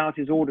sawed out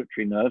his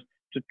auditory nerves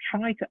to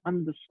try to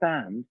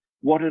understand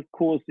what had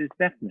caused his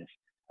deafness.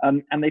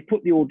 And they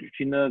put the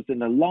auditory nerves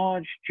in a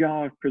large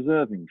jar of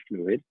preserving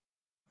fluid,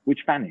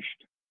 which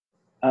vanished.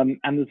 And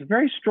there's a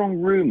very strong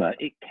rumor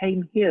it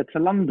came here to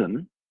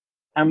London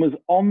and was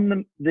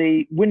on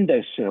the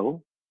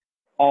windowsill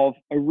of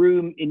a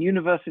room in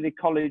University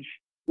College,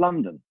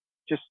 London,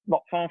 just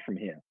not far from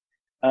here,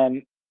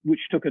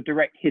 which took a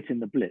direct hit in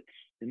the Blitz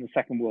in the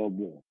Second World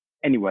War.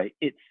 Anyway,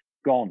 it's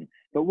gone.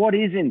 But what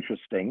is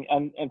interesting,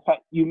 and in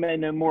fact, you may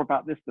know more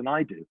about this than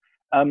I do,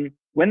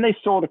 when they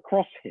sawed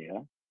across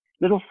here,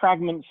 little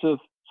fragments of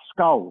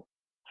skull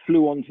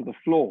flew onto the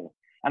floor.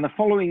 And the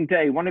following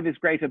day, one of his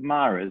great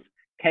admirers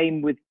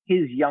came with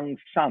his young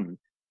son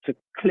to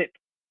clip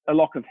a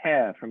lock of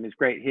hair from his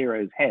great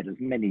hero's head, as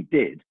many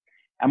did.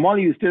 And while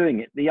he was doing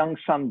it, the young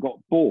son got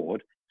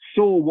bored,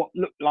 saw what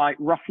looked like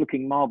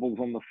rough-looking marbles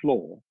on the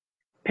floor,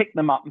 picked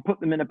them up and put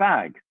them in a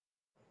bag.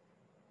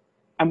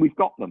 And we've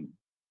got them.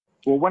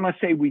 Well, when I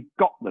say we've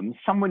got them,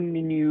 someone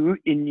in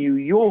New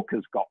York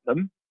has got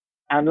them.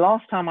 And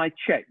last time I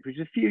checked, which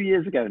is a few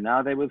years ago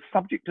now, they were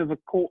subject of a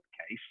court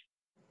case,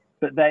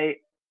 but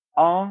they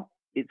are,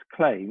 it's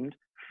claimed,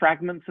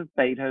 fragments of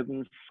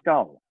Beethoven's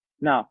skull.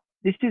 Now,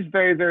 this is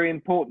very, very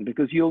important,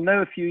 because you'll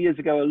know a few years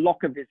ago, a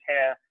lock of his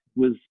hair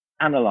was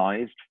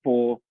analyzed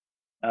for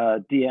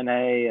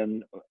DNA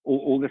and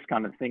all this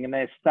kind of thing. And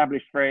they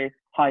established very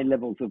high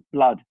levels of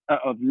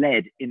of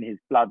lead in his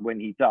blood when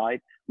he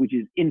died, which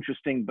is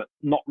interesting, but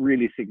not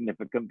really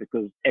significant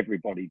because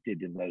everybody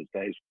did in those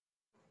days.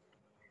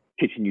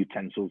 Kitchen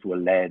utensils were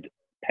lead,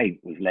 paint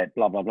was lead,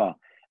 blah, blah, blah,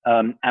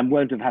 and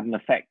won't have had an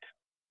effect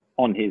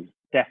on his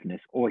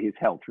deafness or his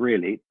health,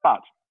 really.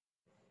 But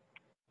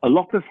a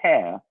lock of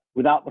hair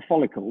without the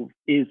follicles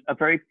is a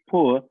very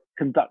poor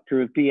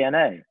conductor of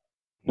DNA.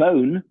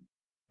 Bone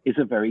is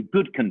a very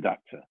good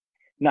conductor.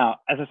 Now,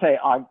 as I say,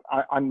 I'm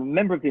a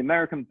member of the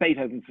American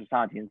Beethoven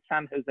Society in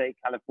San Jose,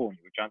 California,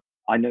 which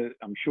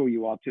I'm sure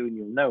you are too, and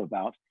you'll know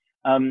about.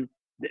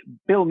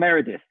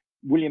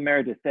 William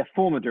Meredith, their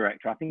former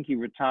director, I think he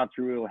retired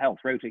through ill health,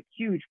 wrote a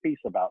huge piece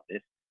about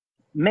this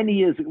many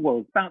years ago,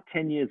 well, about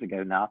 10 years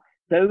ago now.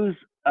 Those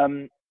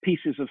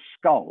pieces of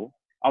skull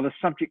are the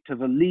subject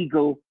of a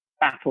legal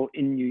battle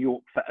in New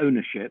York for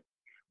ownership.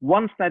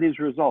 Once that is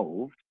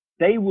resolved,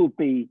 they will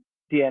be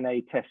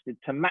DNA tested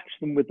to match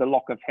them with the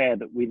lock of hair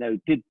that we know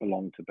did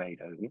belong to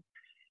Beethoven.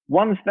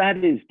 Once that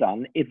is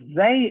done, if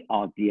they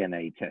are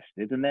DNA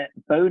tested and their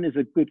bone is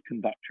a good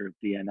conductor of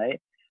DNA,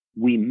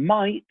 we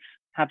might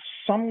have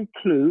some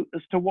clue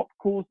as to what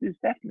caused his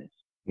deafness.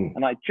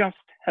 And I just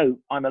hope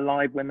I'm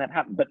alive when that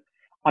happened. But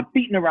I've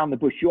beaten around the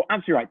bush. You're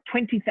absolutely right.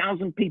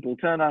 20,000 people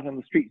turned out on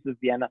the streets of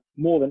Vienna,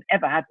 more than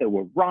ever had. There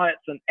were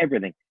riots and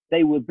everything.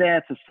 They were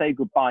there to say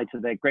goodbye to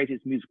their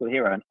greatest musical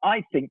hero. And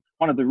I think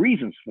one of the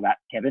reasons for that,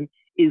 Kevin,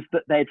 is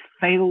that they'd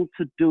failed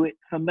to do it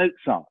for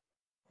Mozart,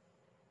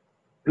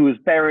 who was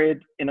buried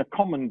in a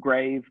common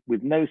grave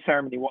with no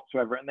ceremony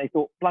whatsoever. And they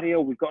thought, bloody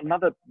hell, we've got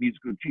another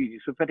musical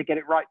genius, so we better get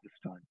it right this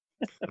time.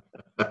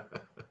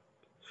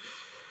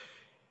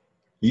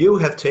 You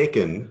have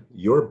taken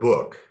your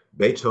book,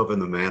 Beethoven,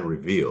 the Man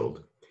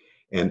Revealed,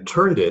 and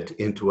turned it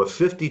into a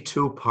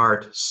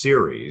 52-part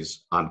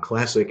series on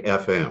Classic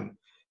FM.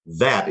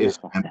 That is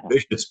an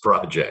ambitious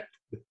project.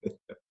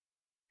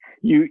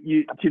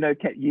 You know,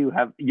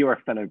 you're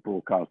a fellow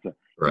broadcaster.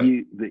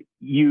 Right.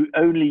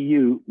 Only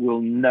you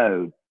will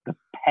know the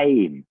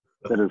pain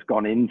that has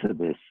gone into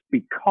this,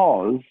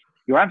 because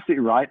you're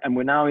absolutely right. And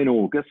we're now in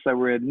August, so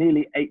we're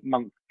nearly 8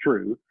 months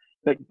through.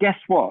 But guess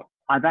what?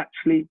 I've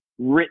actually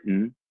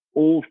written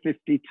all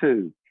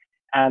 52,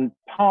 and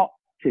part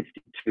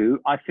 52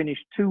 I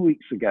finished 2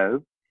 weeks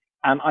ago,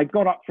 and I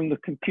got up from the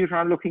computer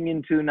I'm looking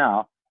into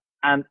now,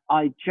 and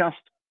I just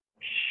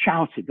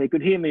shouted. They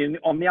could hear me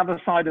on the other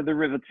side of the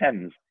River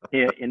Thames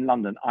here in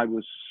London. I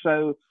was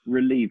so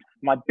relieved.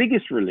 My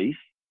biggest relief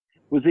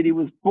was that he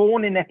was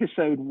born in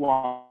episode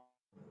 1.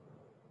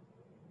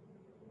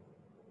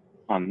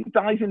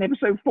 Dies in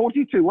episode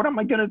 42. What am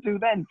I going to do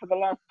then for the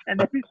last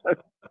 10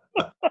 episodes?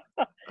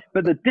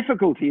 But the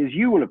difficulty, as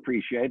you will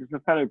appreciate as a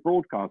fellow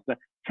broadcaster,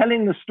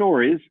 telling the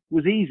stories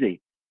was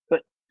easy,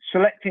 but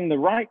selecting the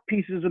right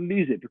pieces of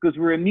music, because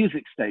we're a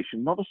music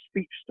station, not a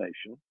speech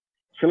station,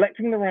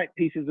 selecting the right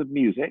pieces of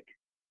music,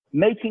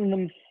 making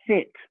them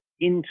fit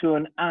into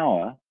an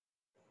hour,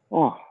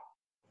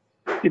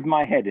 did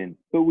my head in.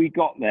 But we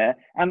got there,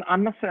 and I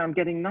must say I'm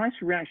getting nice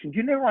reaction. Do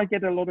you know where I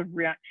get a lot of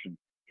reaction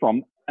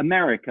from?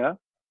 America,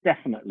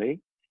 definitely,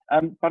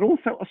 but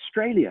also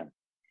Australia,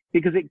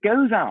 because it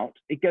goes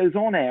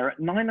on air at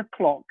 9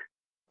 o'clock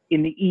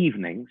in the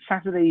evening,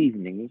 Saturday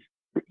evenings,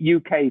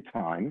 UK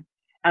time,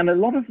 and a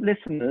lot of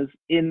listeners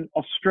in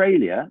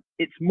Australia,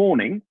 it's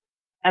morning,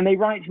 and they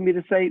write to me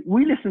to say,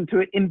 we listen to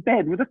it in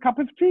bed with a cup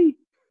of tea.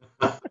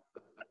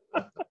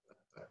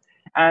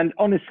 And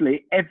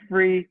honestly,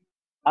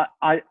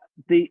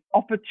 the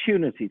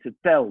opportunity to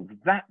delve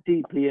that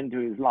deeply into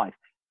his life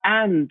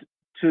and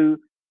to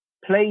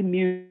play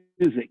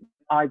music,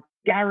 I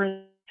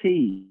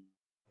guarantee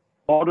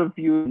a lot of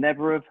you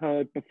never have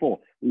heard before,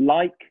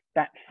 like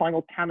that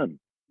final canon,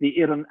 the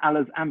Irren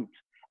alles Amt,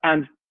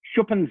 and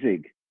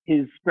Schuppanzig,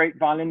 his great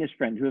violinist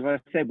friend, who, as I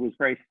said, was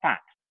very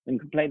fat and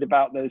complained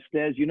about those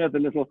stairs. You know, the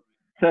little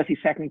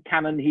 30-second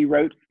canon he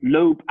wrote,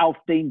 Lob auf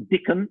den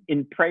Dicken,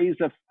 in praise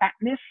of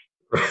fatness.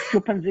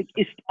 Schuppanzig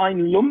ist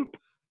ein Lump.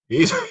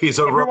 He's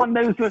a Everyone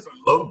rope. knows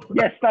the,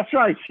 yes, that's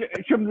right.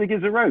 Schuppanzig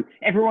is a rope.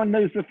 Everyone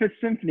knows the Fifth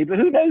Symphony, but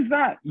who knows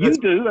that? You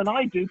do, and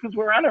I do, because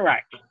we're anoraks.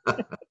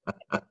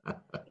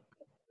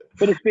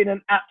 But it's been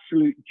an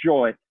absolute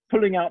joy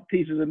pulling out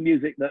pieces of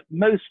music that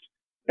most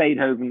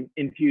Beethoven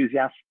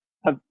enthusiasts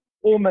have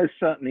almost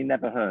certainly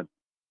never heard.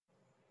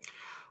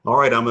 All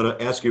right, I'm going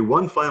to ask you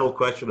one final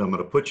question. I'm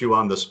going to put you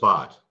on the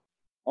spot.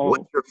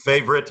 What's your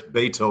favorite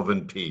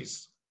Beethoven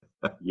piece?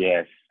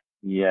 Yes.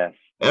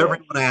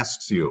 Everyone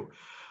asks you.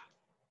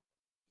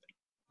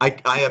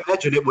 I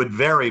imagine it would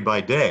vary by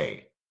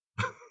day.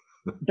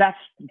 That's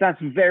a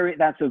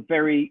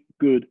very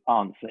good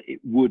answer.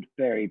 It would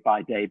vary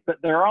by day, but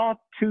there are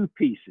two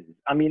pieces.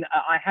 I mean,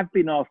 I have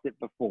been asked it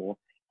before,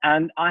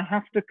 and I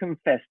have to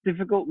confess,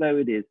 difficult though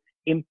it is,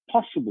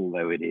 impossible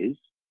though it is,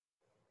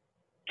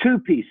 two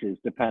pieces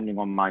depending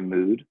on my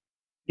mood.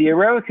 The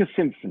Eroica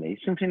Symphony,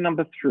 Symphony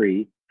number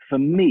 3, for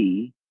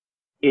me,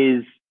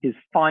 is his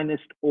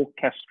finest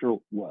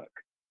orchestral work.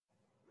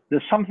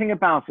 There's something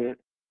about it.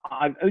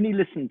 I've only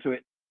listened to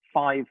it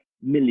 5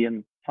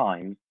 million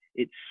times.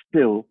 It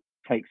still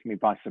takes me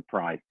by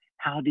surprise.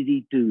 How did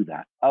he do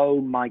that?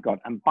 Oh my God.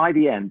 And by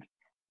the end,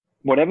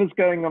 whatever's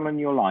going on in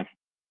your life,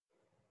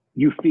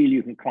 you feel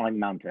you can climb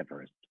Mount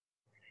Everest.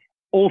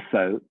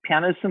 Also,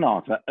 Piano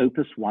Sonata,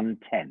 Opus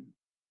 110.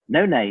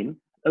 No name,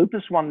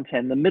 Opus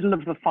 110, the middle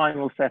of the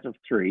final set of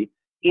 3,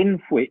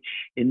 in which,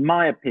 in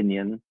my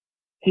opinion,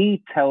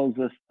 he tells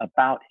us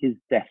about his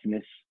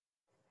deafness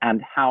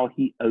and how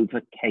he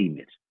overcame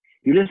it.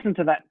 You listen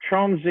to that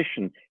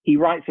transition, he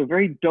writes a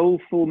very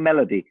doleful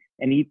melody,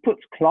 and he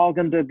puts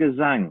Klagender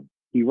Gesang.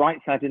 He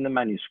writes that in the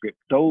manuscript,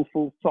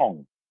 doleful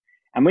song.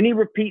 And when he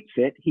repeats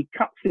it, he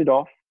cuts it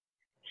off,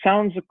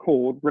 sounds a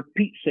chord,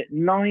 repeats it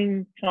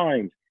 9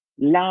 times,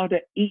 louder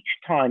each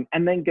time,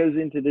 and then goes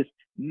into this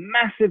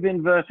massive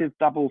inverted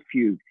double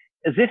fugue,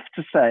 as if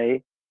to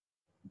say,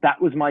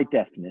 that was my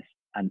deafness,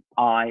 and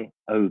I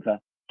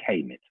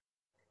overcame it.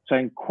 So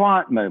in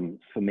quiet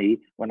moments for me,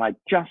 when I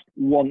just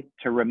want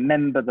to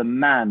remember the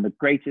man, the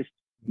greatest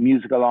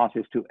musical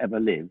artist who ever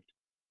lived,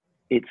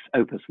 it's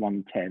Opus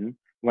 110.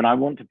 When I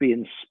want to be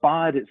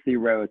inspired, it's the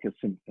Eroica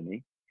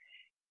Symphony.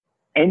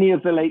 Any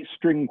of the late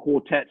string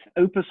quartets,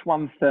 Opus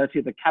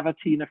 130, the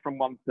Cavatina from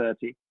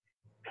 130,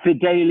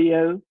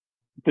 Fidelio,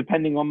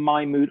 depending on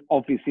my mood,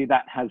 obviously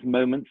that has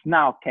moments.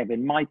 Now,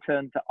 Kevin, my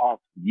turn to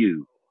ask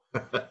you.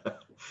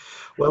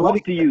 Well,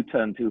 what do you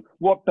turn to?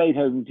 What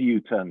Beethoven do you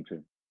turn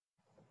to?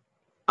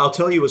 I'll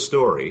tell you a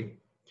story.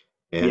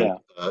 And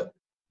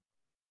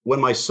when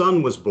my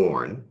son was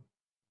born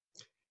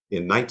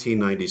in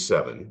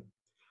 1997,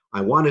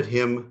 I wanted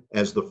him,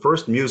 as the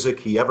first music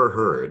he ever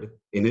heard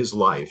in his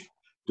life,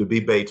 to be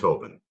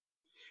Beethoven.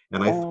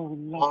 And I thought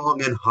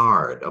long and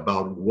hard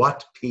about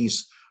what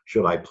piece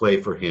should I play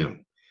for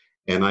him.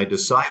 And I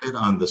decided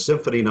on the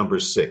Symphony No.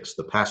 6,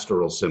 the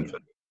Pastoral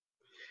Symphony,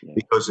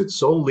 because it's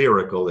so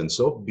lyrical and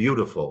so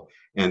beautiful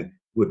and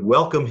would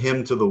welcome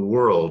him to the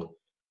world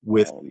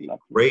with the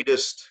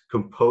greatest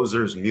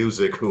composer's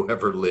music who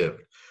ever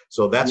lived.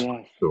 So that's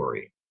my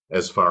story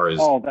as far as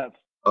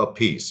a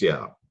piece,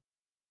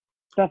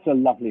 That's a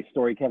lovely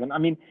story, Kevin. I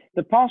mean,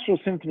 the Pastoral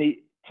Symphony,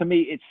 to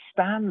me, it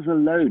stands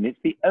alone. It's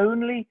the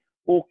only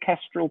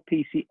orchestral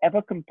piece he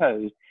ever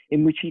composed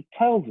in which he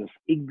tells us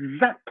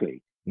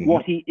exactly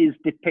what he is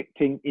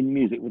depicting in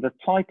music, with a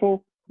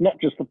title, not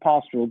just the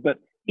pastoral, but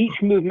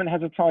each movement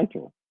has a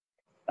title.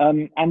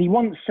 And he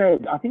once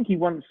said, I think he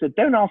once said,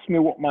 don't ask me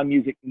what my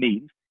music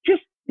means,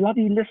 just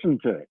bloody listen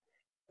to it.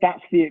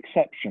 That's the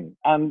exception.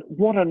 And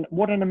what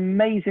an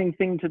amazing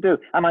thing to do.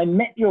 And I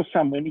met your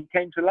son when he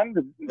came to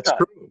London. That's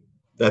true.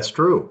 That's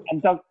true.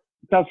 And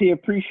does he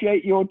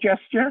appreciate your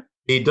gesture?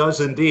 He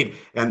does indeed.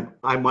 And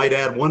I might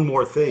add one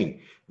more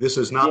thing. This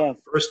is not the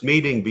first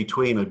meeting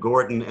between a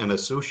Gordon and a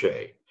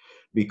Suchet,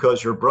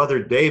 because your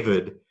brother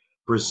David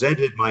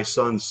presented my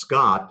son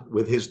Scott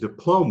with his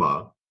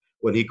diploma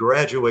when he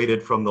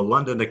graduated from the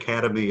London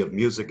Academy of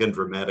Music and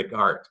Dramatic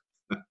Art.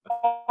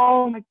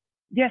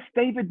 Yes,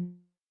 David.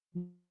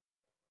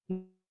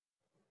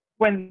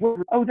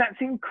 That's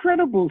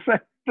incredible. So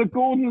the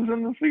Gordons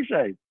and the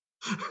Suchets.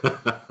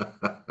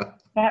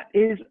 That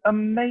is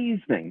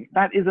amazing.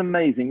 That is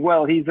amazing.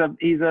 Well,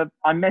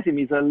 I met him.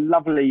 He's a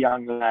lovely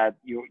young lad,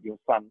 your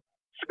son,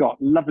 Scott,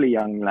 lovely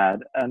young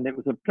lad. And it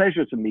was a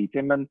pleasure to meet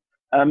him. And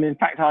in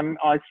fact,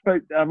 I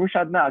spoke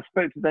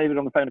to David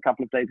on the phone a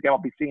couple of days ago. I'll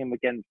be seeing him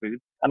again soon.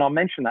 And I'll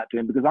mention that to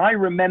him because I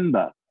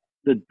remember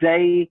the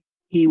day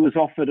he was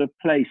offered a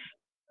place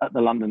at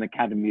the London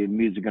Academy of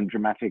Music and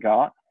Dramatic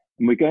Art.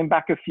 And we're going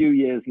back a few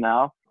years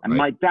now. And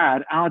my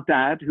dad, our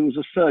dad, who was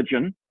a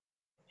surgeon,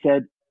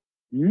 said,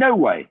 no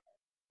way,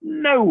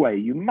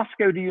 you must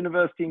go to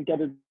university and get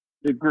a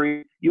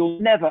degree. You'll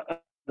never earn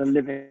a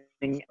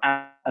living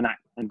as an actor.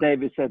 And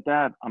David said,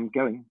 Dad, I'm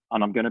going,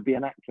 and I'm going to be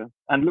an actor.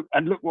 And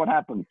look what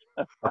happened.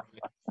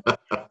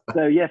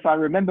 So yes, I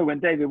remember when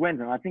David went,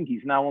 and I think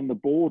he's now on the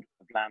board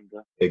of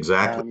Lambda.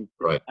 Exactly,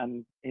 right.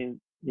 And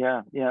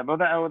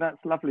well, that's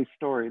lovely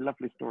story,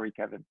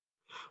 Kevin.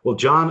 Well,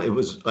 John, it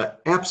was an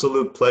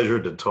absolute pleasure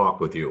to talk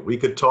with you. We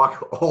could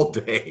talk all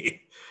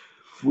day.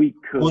 We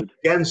could. Once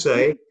again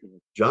say,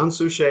 John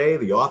Suchet,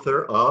 the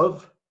author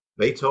of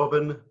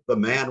Beethoven, The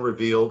Man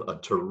Revealed, a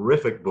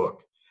terrific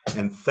book.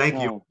 And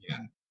thank you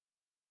again.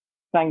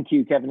 Thank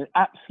you, Kevin. An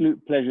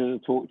absolute pleasure to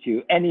talk to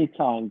you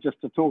anytime, just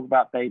to talk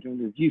about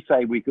Beethoven. As you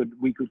say, we could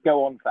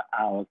go on for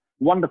hours.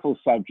 Wonderful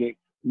subject,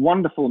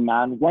 wonderful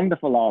man,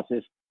 wonderful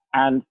artist.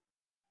 And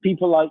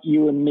people like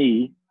you and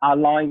me, our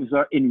lives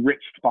are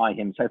enriched by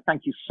him. So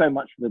thank you so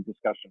much for the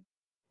discussion.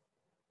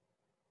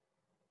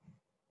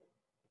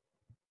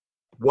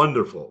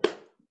 Wonderful.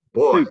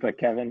 Boy. Super,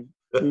 Kevin.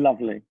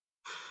 Lovely.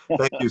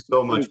 Thank you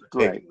so much for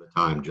taking the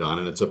time, John.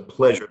 And it's a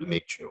pleasure to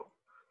meet you.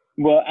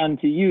 Well, and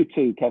to you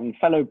too, Kevin,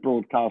 fellow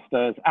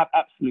broadcasters,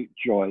 absolute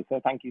joy. So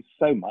thank you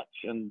so much.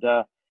 And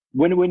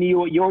when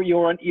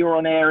you're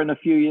on air in a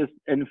few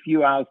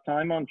hours'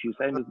 time, aren't you?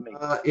 Same as me.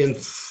 In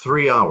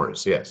 3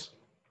 hours, yes.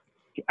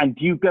 And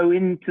do you go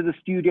into the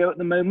studio at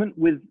the moment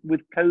with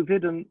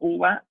COVID and all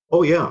that?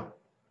 Oh, yeah.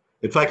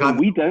 In fact, Well, I'm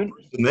we don't.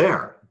 in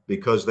there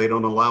because they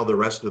don't allow the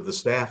rest of the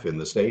staff in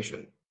the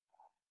station.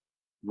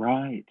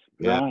 Right,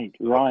 Yeah.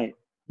 right.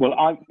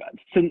 Well,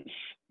 since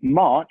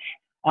March,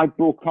 I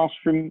broadcast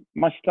from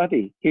my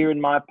study here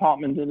in my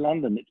apartment in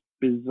London. It's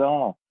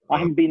bizarre. I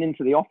haven't been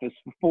into the office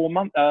for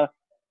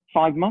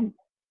 5 months.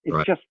 It's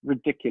Right. just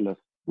ridiculous.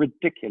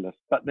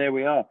 But there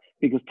we are.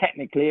 Because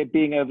technically,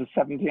 being over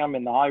 70, I'm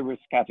in the high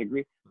risk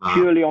category,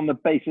 purely on the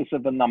basis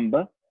of a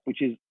number,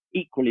 which is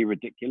equally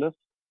ridiculous.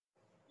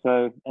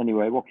 So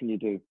anyway, what can you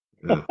do?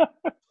 Yeah.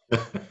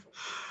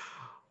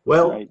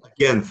 Well, Great.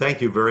 again,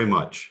 thank you very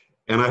much.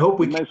 And I hope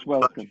we You're keep most in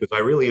touch welcome. because I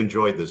really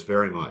enjoyed this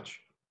very much.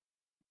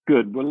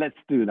 Good. Well, let's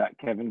do that,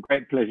 Kevin.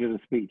 Great pleasure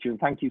to speak to you. And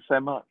thank you so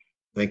much.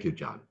 Thank you,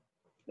 John.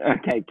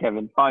 Okay,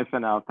 Kevin. Bye for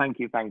now. Thank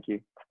you.